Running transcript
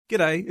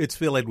G'day, it's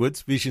Phil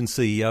Edwards, Vision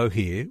CEO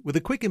here, with a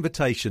quick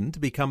invitation to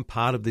become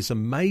part of this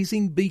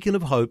amazing beacon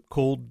of hope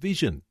called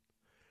Vision.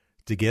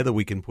 Together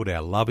we can put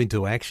our love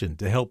into action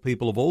to help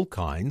people of all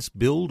kinds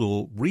build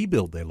or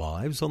rebuild their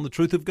lives on the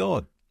truth of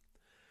God.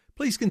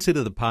 Please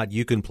consider the part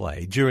you can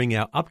play during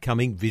our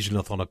upcoming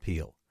Visionathon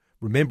appeal,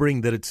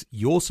 remembering that it's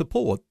your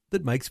support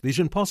that makes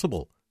Vision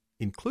possible,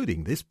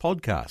 including this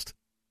podcast.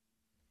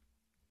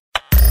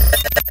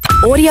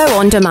 Audio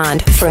on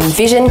demand from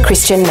Vision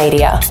Christian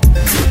Media.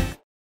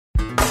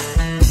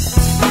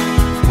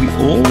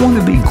 We all want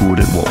to be good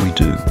at what we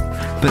do,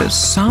 but at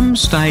some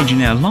stage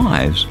in our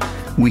lives,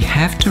 we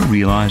have to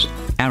realise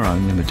our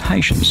own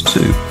limitations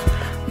too.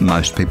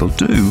 Most people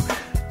do,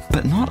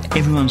 but not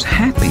everyone's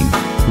happy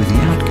with the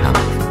outcome.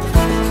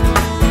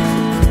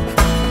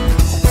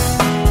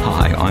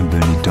 Hi, I'm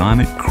Bernie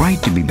Diamond.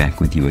 Great to be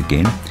back with you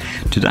again.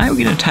 Today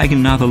we're going to take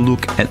another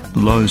look at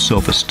low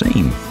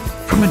self-esteem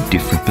from a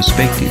different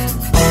perspective.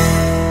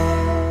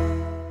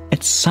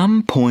 At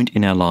some point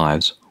in our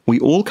lives, we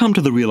all come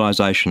to the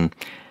realisation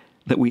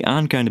that we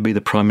aren't going to be the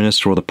Prime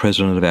Minister or the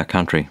President of our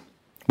country.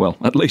 Well,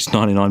 at least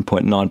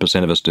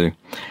 99.9% of us do.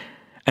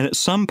 And at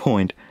some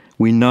point,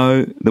 we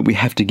know that we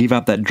have to give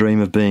up that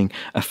dream of being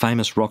a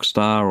famous rock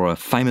star or a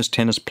famous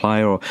tennis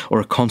player or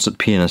a concert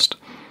pianist.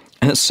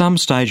 And at some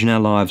stage in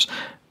our lives,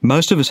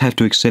 most of us have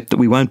to accept that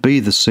we won't be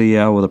the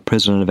CEO or the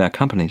President of our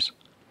companies.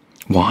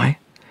 Why?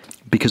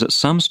 Because at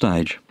some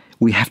stage,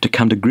 we have to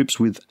come to grips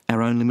with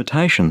our own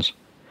limitations.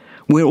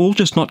 We're all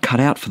just not cut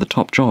out for the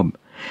top job.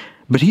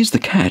 But here's the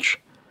catch.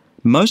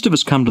 Most of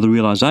us come to the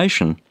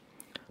realisation,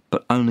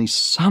 but only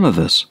some of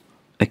us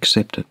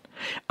accept it.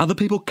 Other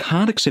people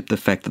can't accept the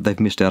fact that they've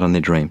missed out on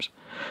their dreams.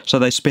 So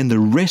they spend the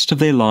rest of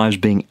their lives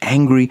being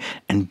angry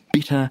and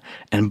bitter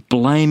and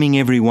blaming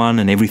everyone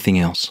and everything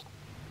else.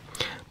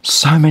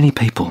 So many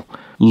people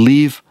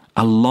live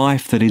a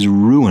life that is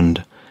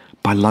ruined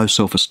by low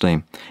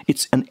self-esteem.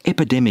 It's an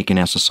epidemic in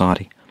our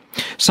society.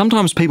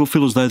 Sometimes people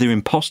feel as though they're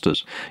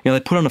imposters. They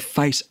put on a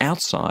face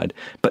outside,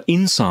 but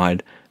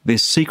inside they're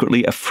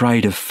secretly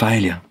afraid of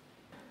failure.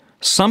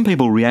 Some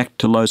people react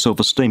to low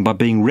self-esteem by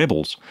being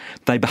rebels.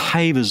 They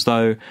behave as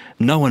though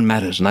no one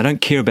matters and they don't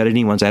care about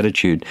anyone's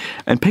attitude.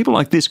 And people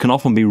like this can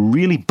often be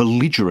really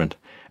belligerent.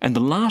 And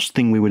the last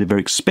thing we would ever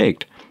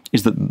expect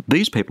is that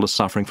these people are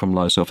suffering from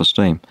low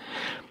self-esteem.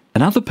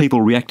 And other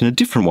people react in a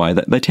different way.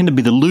 They tend to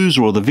be the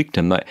loser or the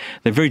victim. They're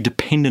very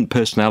dependent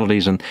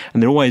personalities and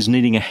they're always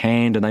needing a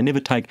hand and they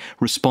never take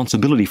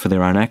responsibility for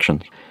their own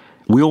actions.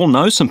 We all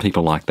know some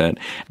people like that.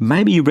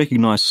 Maybe you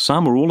recognise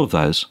some or all of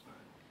those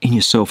in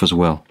yourself as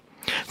well.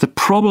 The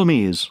problem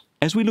is,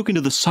 as we look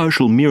into the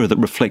social mirror that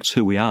reflects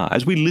who we are,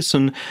 as we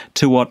listen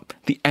to what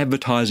the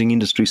advertising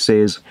industry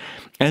says,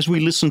 as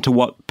we listen to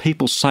what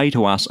people say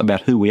to us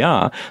about who we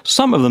are,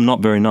 some of them not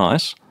very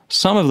nice,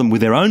 some of them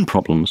with their own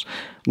problems,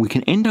 we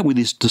can end up with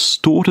this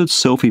distorted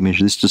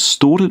self-image, this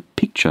distorted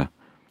picture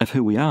of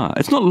who we are.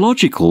 It's not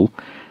logical,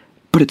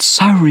 but it's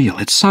so real.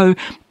 It's so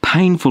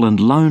painful and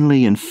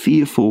lonely and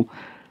fearful,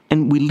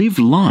 and we live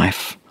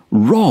life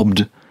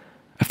robbed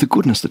of the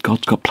goodness that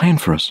God's got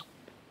planned for us.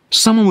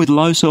 Someone with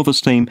low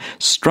self-esteem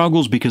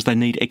struggles because they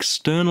need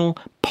external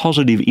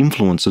positive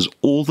influences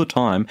all the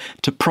time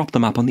to prop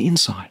them up on the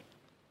inside.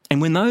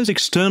 And when those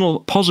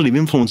external positive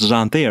influences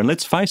aren't there, and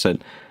let's face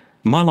it,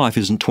 my life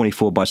isn't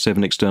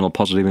 24/7 external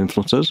positive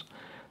influences.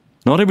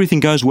 Not everything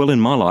goes well in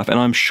my life, and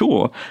I'm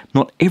sure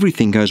not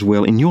everything goes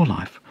well in your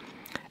life.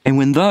 And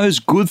when those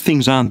good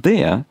things aren't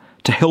there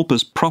to help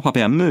us prop up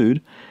our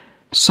mood,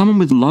 someone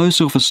with low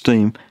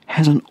self-esteem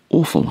has an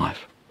awful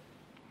life.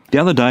 The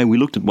other day we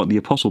looked at what the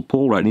Apostle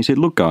Paul wrote and he said,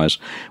 look guys,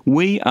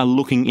 we are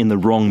looking in the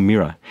wrong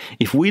mirror.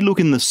 If we look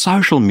in the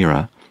social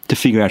mirror to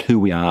figure out who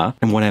we are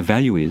and what our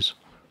value is,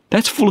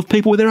 that's full of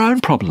people with their own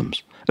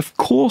problems. Of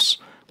course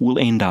we'll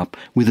end up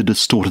with a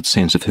distorted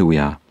sense of who we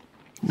are.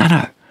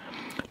 No.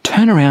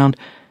 Turn around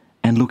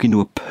and look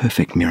into a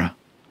perfect mirror.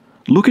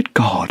 Look at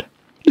God.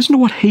 Listen to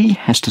what He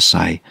has to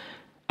say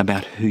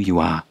about who you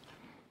are.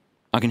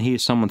 I can hear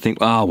someone think,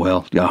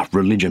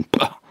 religion.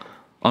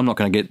 I'm not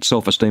going to get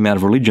self-esteem out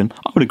of religion.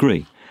 I would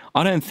agree.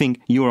 I don't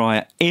think you or I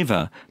are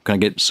ever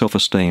going to get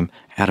self-esteem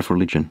out of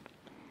religion.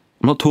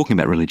 I'm not talking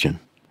about religion.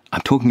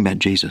 I'm talking about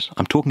Jesus.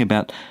 I'm talking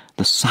about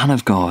the Son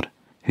of God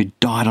who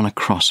died on a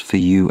cross for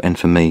you and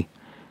for me,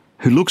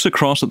 who looks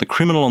across at the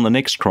criminal on the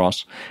next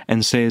cross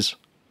and says,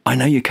 I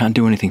know you can't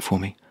do anything for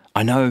me.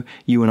 I know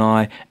you and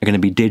I are going to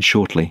be dead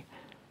shortly,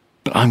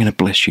 but I'm going to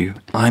bless you.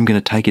 I'm going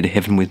to take you to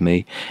heaven with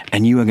me,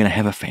 and you are going to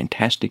have a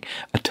fantastic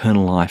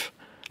eternal life.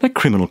 That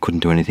criminal couldn't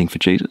do anything for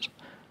Jesus.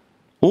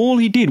 All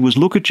he did was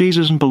look at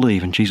Jesus and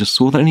believe, and Jesus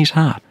saw that in his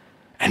heart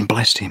and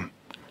blessed him.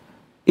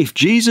 If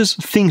Jesus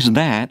thinks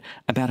that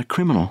about a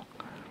criminal,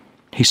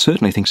 he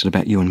certainly thinks it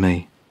about you and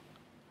me.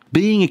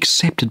 Being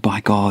accepted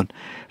by God,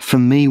 for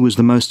me, was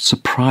the most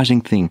surprising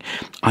thing.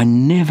 I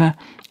never,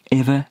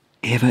 ever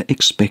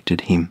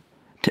expected him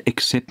to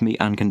accept me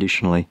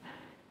unconditionally.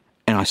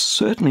 And I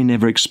certainly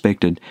never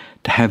expected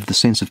to have the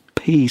sense of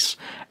peace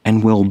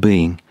and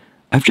well-being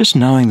of just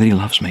knowing that he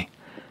loves me.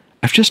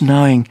 of just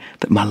knowing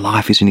that my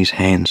life is in His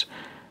hands,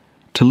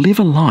 to live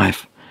a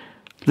life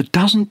that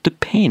doesn't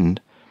depend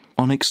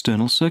on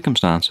external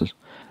circumstances.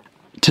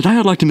 Today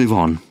I'd like to move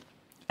on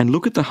and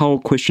look at the whole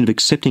question of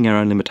accepting our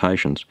own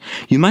limitations.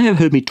 You may have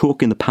heard me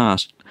talk in the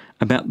past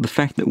about the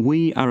fact that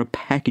we are a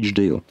package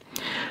deal.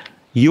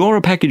 You're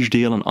a package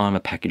deal and I'm a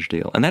package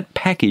deal. And that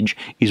package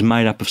is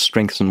made up of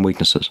strengths and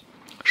weaknesses.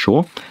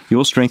 Sure,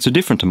 your strengths are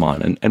different to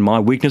mine and my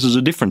weaknesses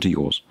are different to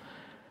yours.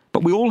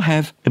 But we all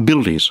have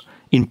abilities.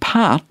 In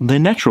part, they're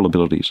natural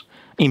abilities.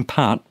 In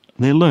part,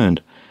 they're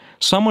learned.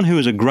 Someone who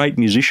is a great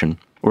musician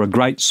or a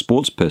great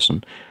sports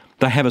person,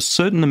 they have a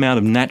certain amount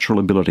of natural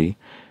ability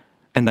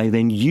and they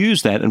then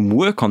use that and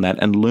work on that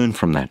and learn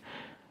from that.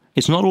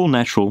 It's not all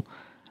natural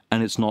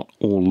and it's not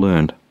all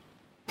learned.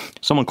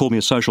 Someone called me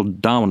a social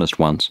Darwinist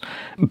once,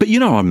 but you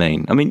know what I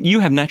mean. I mean, you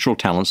have natural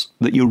talents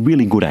that you're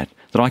really good at,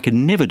 that I could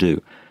never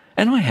do,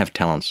 and I have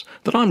talents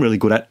that I'm really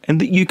good at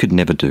and that you could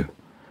never do.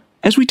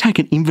 As we take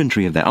an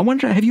inventory of that, I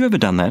wonder, have you ever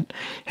done that?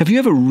 Have you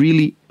ever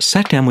really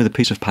sat down with a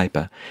piece of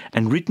paper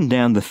and written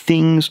down the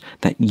things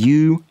that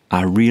you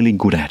are really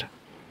good at?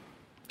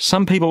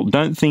 Some people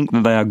don't think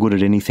that they are good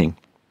at anything,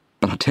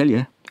 but I tell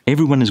you,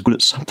 everyone is good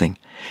at something.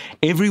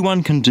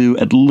 Everyone can do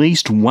at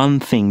least one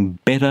thing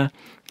better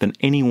than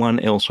anyone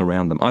else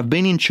around them. I've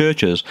been in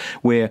churches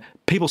where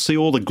people see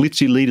all the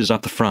glitzy leaders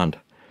up the front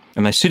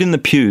and they sit in the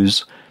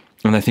pews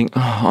and they think,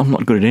 oh, I'm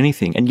not good at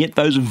anything. And yet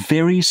those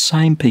very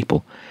same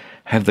people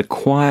have the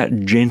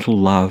quiet, gentle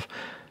love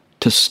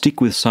to stick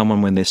with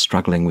someone when they're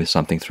struggling with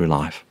something through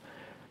life.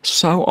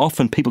 So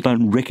often people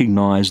don't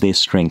recognise their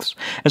strengths.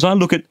 As I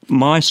look at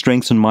my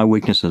strengths and my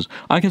weaknesses,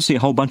 I can see a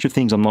whole bunch of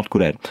things I'm not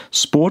good at.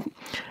 Sport,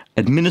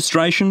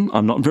 administration,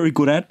 I'm not very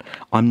good at.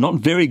 I'm not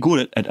very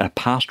good at a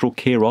pastoral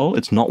care role.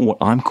 It's not what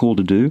I'm called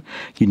to do.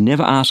 You'd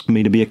never ask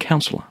me to be a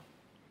counsellor.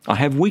 I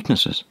have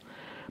weaknesses.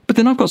 But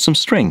then I've got some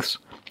strengths.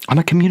 I'm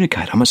a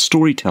communicator. I'm a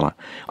storyteller.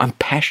 I'm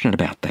passionate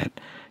about that.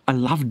 I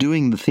love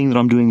doing the thing that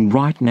I'm doing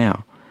right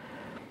now.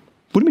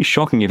 Wouldn't it be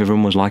shocking if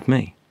everyone was like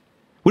me?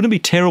 Wouldn't it be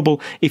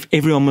terrible if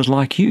everyone was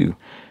like you?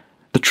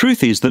 The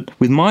truth is that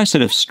with my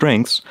set of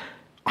strengths,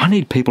 I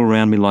need people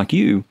around me like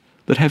you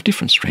that have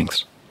different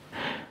strengths.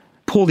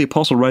 Paul the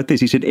Apostle wrote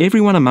this. He said,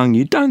 everyone among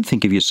you, don't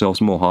think of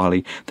yourselves more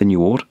highly than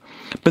you ought,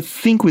 but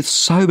think with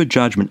sober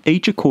judgment,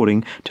 each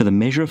according to the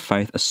measure of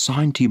faith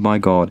assigned to you by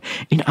God.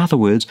 In other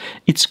words,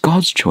 it's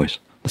God's choice.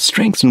 The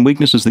strengths and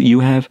weaknesses that you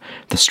have,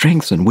 the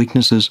strengths and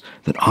weaknesses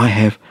that I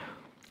have,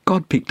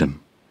 God picked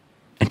them.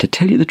 And to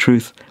tell you the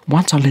truth,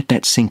 once I let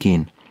that sink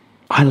in,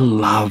 I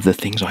love the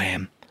things I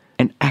am.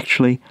 And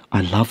actually,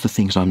 I love the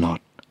things I'm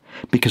not.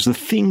 Because the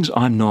things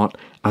I'm not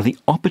are the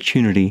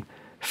opportunity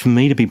for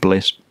me to be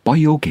blessed by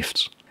your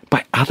gifts,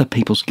 by other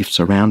people's gifts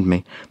around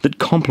me that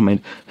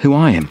complement who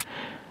I am.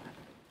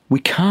 We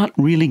can't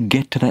really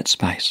get to that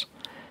space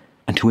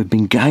until we've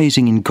been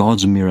gazing in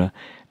God's mirror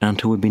and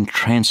until we've been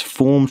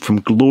transformed from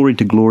glory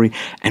to glory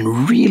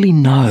and really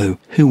know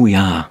who we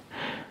are.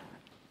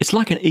 It's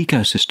like an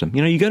ecosystem.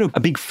 You know, you go to a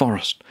big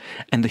forest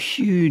and the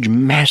huge,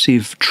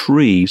 massive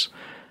trees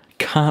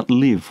can't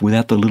live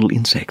without the little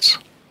insects.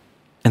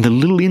 And the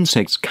little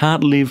insects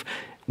can't live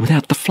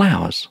without the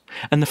flowers.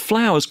 And the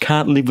flowers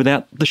can't live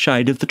without the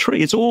shade of the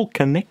tree. It's all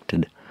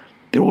connected.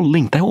 They're all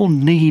linked. They all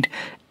need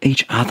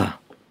each other.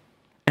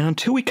 And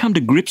until we come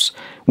to grips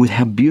with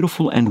how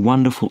beautiful and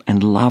wonderful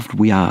and loved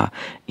we are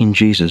in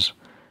Jesus,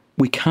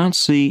 we can't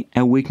see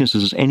our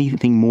weaknesses as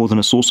anything more than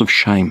a source of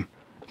shame.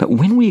 But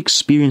when we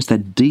experience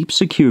that deep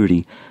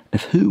security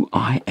of who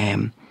I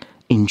am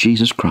in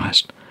Jesus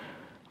Christ,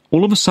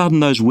 all of a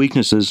sudden those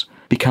weaknesses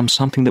become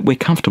something that we're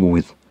comfortable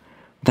with.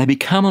 They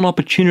become an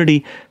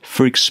opportunity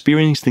for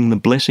experiencing the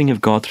blessing of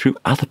God through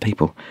other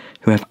people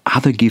who have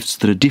other gifts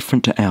that are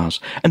different to ours.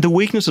 And the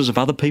weaknesses of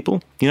other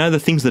people, you know, the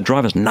things that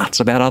drive us nuts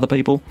about other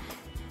people,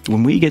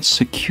 when we get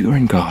secure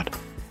in God,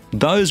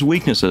 those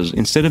weaknesses,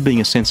 instead of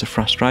being a sense of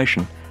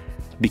frustration,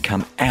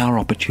 become our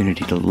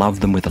opportunity to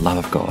love them with the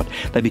love of God.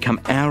 They become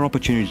our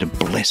opportunity to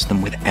bless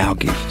them with our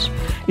gifts.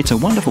 It's a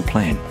wonderful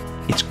plan.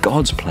 It's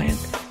God's plan.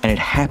 And it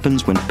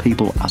happens when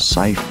people are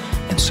safe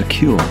and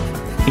secure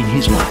in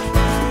His love.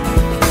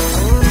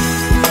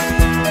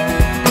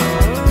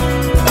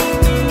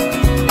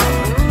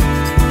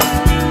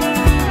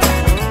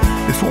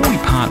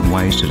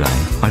 Ways today,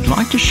 I'd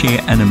like to share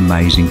an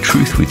amazing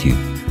truth with you.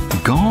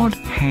 God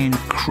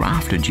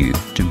handcrafted you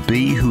to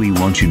be who He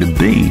wants you to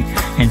be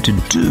and to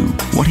do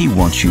what He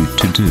wants you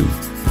to do.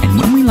 And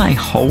when we lay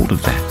hold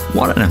of that,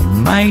 what an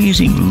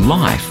amazing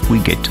life we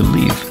get to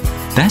live.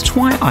 That's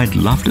why I'd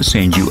love to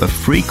send you a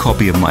free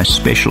copy of my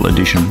special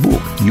edition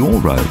book, Your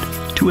Road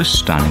to a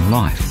Stunning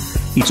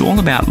Life. It's all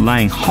about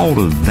laying hold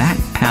of that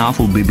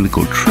powerful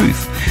biblical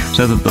truth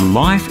so that the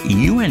life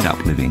you end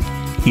up living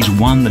is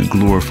one that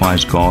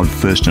glorifies God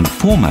first and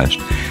foremost,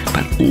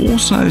 but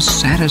also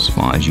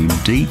satisfies you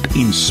deep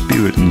in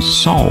spirit and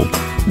soul,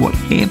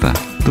 whatever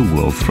the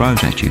world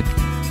throws at you.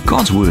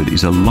 God's Word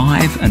is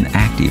alive and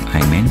active,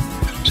 amen?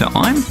 So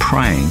I'm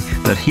praying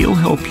that He'll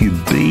help you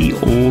be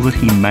all that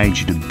He made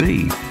you to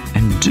be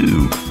and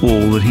do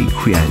all that He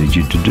created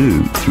you to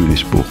do through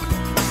this book.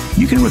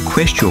 You can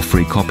request your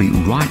free copy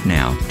right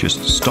now.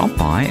 Just stop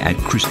by at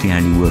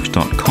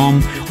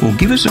christianityworks.com or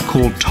give us a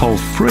call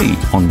toll-free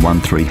on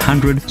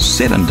 1300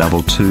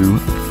 722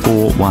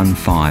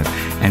 415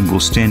 and we'll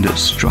send it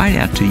straight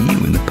out to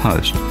you in the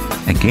post.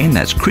 Again,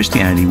 that's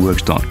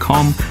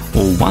christianityworks.com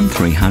or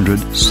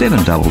 1300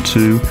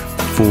 722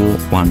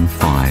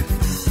 415.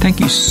 Thank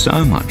you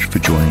so much for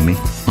joining me.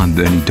 I'm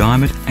Bernie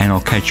Diamond, and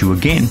I'll catch you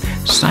again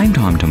same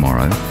time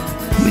tomorrow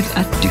with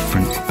a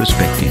different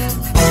perspective.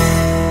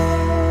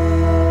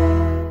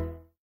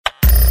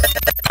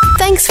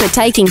 Thanks for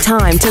taking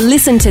time to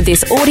listen to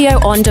this audio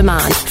on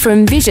demand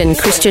from Vision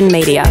Christian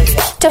Media.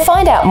 To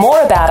find out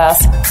more about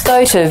us,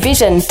 go to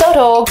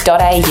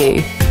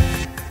vision.org.au.